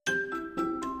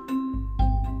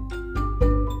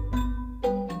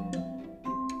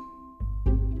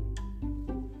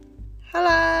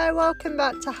welcome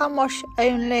back to Hand Wash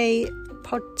Only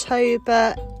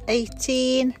Podtober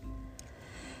 18.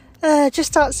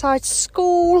 Just outside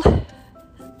school,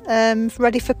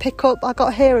 ready for pickup. I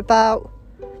got here about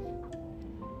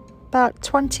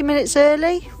 20 minutes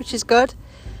early, which is good.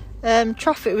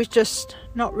 Traffic was just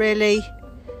not really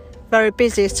very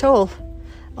busy at all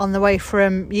on the way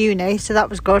from uni, so that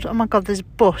was good. Oh my god, there's a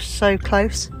bus so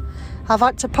close. I've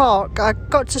had to park. I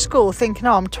got to school thinking,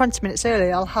 I'm 20 minutes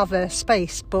early, I'll have a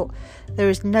space, but there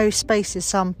is no spaces,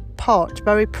 so I'm parked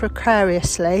very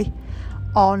precariously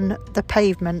on the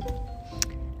pavement.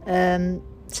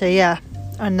 So yeah,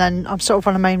 and then I'm sort of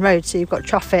on a main road, so you've got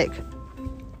traffic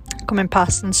coming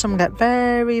past and some get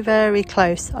very, very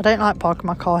close. I don't like parking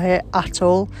my car here at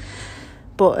all,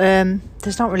 but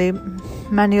there's not really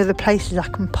many other places I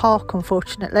can park,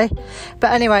 unfortunately.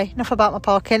 But anyway, enough about my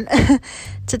parking.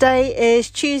 Today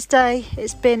is Tuesday.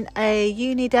 It's been a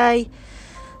uni day.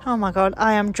 Oh my god,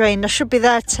 I am drained. I should be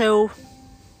there till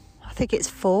I think it's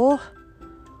 4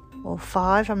 or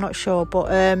 5, I'm not sure, but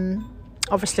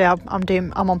obviously I'm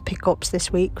on pickups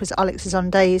this week because Alex is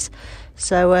on days,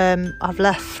 so I've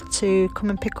left to come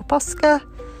and pick up Oscar,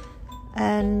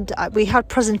 and we had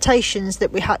presentations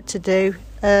that we had to do.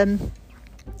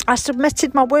 I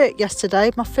submitted my work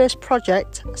yesterday, my first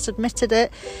project. I submitted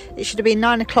it. It should have been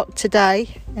 9 o'clock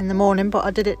today in the morning, but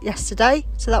I did it yesterday,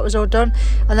 so that was all done.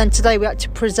 And then today we had to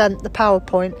present the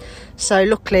PowerPoint, so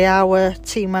luckily our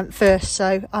team went first,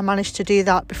 so I managed to do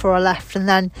that before I left. And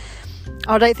then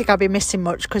I don't think I'll be missing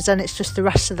much, because then it's just the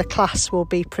rest of the class will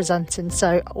be presenting,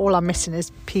 so all I'm missing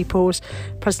is people's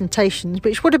presentations,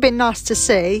 which would have been nice to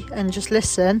see and just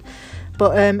listen,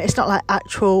 but it's not like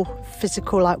actual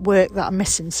physical like work that I'm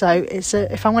missing. So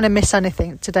if I'm going to miss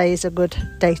anything, today is a good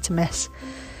day to miss.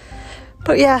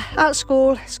 But yeah, at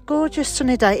school, it's a gorgeous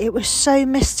sunny day. It was so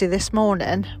misty this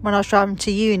morning when I was driving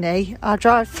to uni. I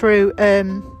drive through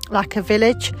like a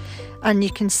village, and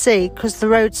you can see, because the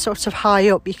road's sort of high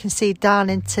up, you can see down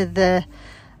into the,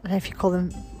 I don't know if you call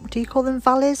them, do you call them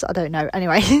valleys? I don't know.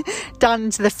 Anyway, down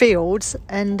into the fields,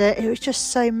 and it was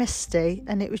just so misty,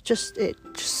 and it was just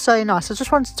so nice. I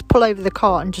just wanted to pull over the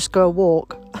car and just go a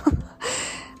walk.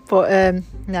 But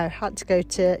no, had to go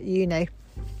to uni.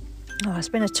 Oh, it's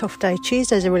been a tough day.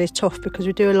 Tuesdays are really tough because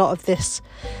we do a lot of this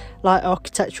like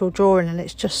architectural drawing, and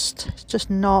it's just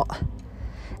not,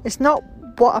 it's not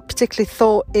what I particularly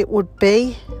thought it would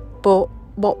be, but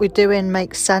what we're doing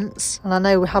makes sense. And I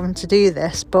know we're having to do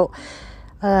this, but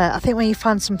I think when you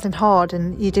find something hard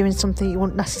and you're doing something you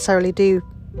wouldn't necessarily do,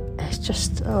 it's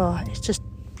just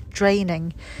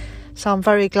draining. So I'm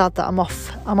very glad that I'm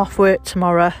off work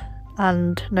tomorrow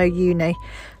and no uni.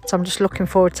 So I'm just looking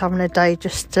forward to having a day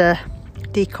just to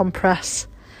decompress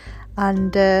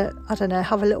and I don't know,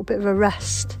 have a little bit of a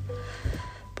rest.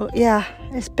 But yeah,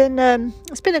 it's been a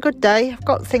good day. I've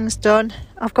got things done.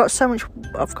 I've got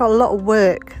a lot of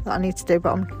work that I need to do,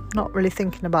 but I'm not really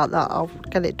thinking about that. I'll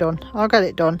get it done.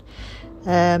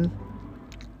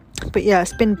 But yeah,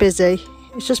 it's been busy.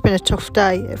 It's just been a tough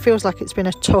day. It feels like it's been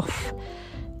a tough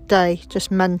day, just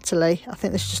mentally. I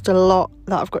think there's just a lot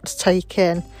that I've got to take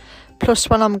in. Plus,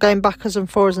 when I'm going backwards and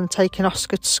forwards and taking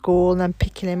Oscar to school and then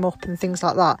picking him up and things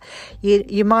like that,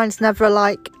 your mind's never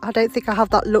like, I don't think I have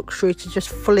that luxury to just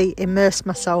fully immerse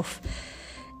myself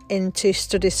into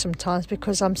studies sometimes,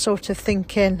 because I'm sort of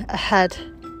thinking ahead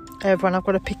of when I've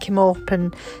got to pick him up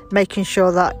and making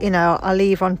sure that, you know, I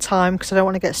leave on time because I don't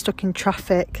want to get stuck in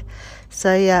traffic.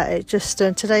 So yeah, it just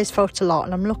today's felt a lot,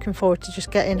 and I'm looking forward to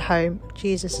just getting home.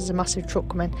 Jesus, there's a massive truck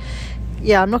coming.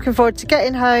 Yeah, I'm looking forward to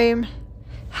getting home,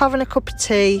 having a cup of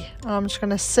tea, and I'm just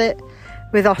going to sit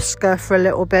with Oscar for a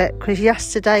little bit, because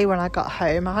yesterday when I got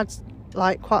home I had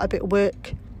like quite a bit of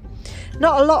work.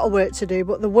 Not a lot of work to do,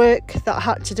 but the work that I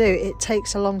had to do, it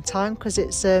takes a long time, because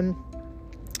it's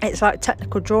like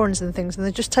technical drawings and things, and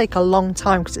they just take a long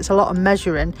time because it's a lot of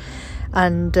measuring.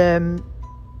 And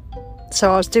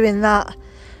so I was doing that.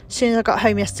 As soon as I got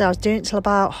home yesterday, I was doing it till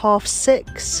about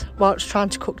 6:30 whilst trying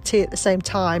to cook tea at the same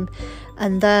time.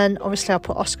 And then obviously I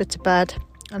put Oscar to bed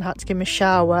and had to give him a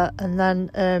shower, and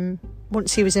then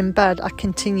once he was in bed I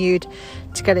continued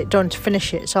to get it done, to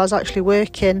finish it. So I was actually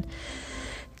working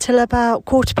till about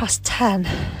 10:15.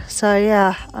 So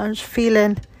yeah, I was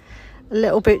feeling a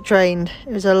little bit drained.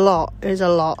 It was a lot.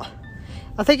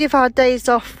 I think if I had days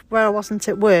off where I wasn't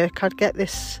at work, I'd get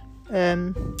this,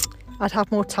 I'd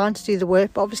have more time to do the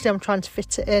work, but obviously I'm trying to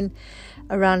fit it in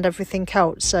around everything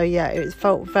else. So yeah, it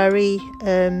felt very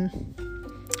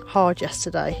hard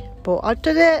yesterday, but I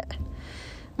did it.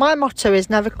 My motto is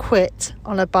never quit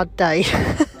on a bad day.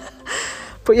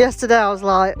 But yesterday I was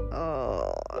like,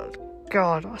 oh,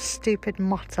 God, what a stupid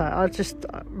motto. I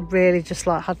really just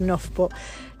like had enough. But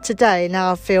today,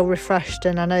 now I feel refreshed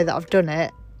and I know that I've done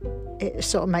it. It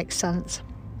sort of makes sense.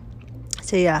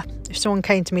 So yeah, if someone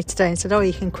came to me today and said, oh,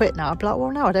 you can quit now, I'd be like,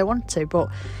 well, no, I don't want to. But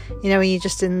you know, when you're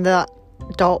just in that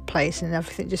dark place and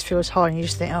everything just feels hard and you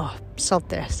just think, oh, sod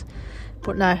this.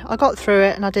 But no, I got through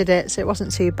it and I did it, so it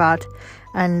wasn't too bad.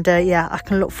 And yeah, I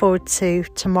can look forward to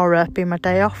tomorrow being my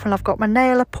day off, and I've got my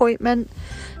nail appointment,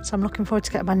 so I'm looking forward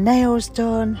to getting my nails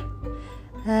done.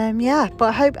 Yeah, but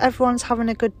I hope everyone's having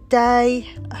a good day.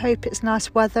 I hope it's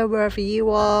nice weather wherever you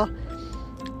are.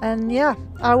 And yeah,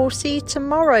 I will see you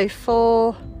tomorrow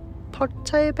for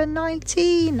Podtober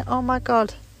 19. Oh my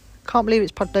God, can't believe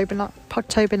it's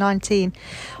Podtober 19,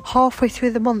 halfway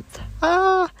through the month.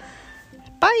 Bye.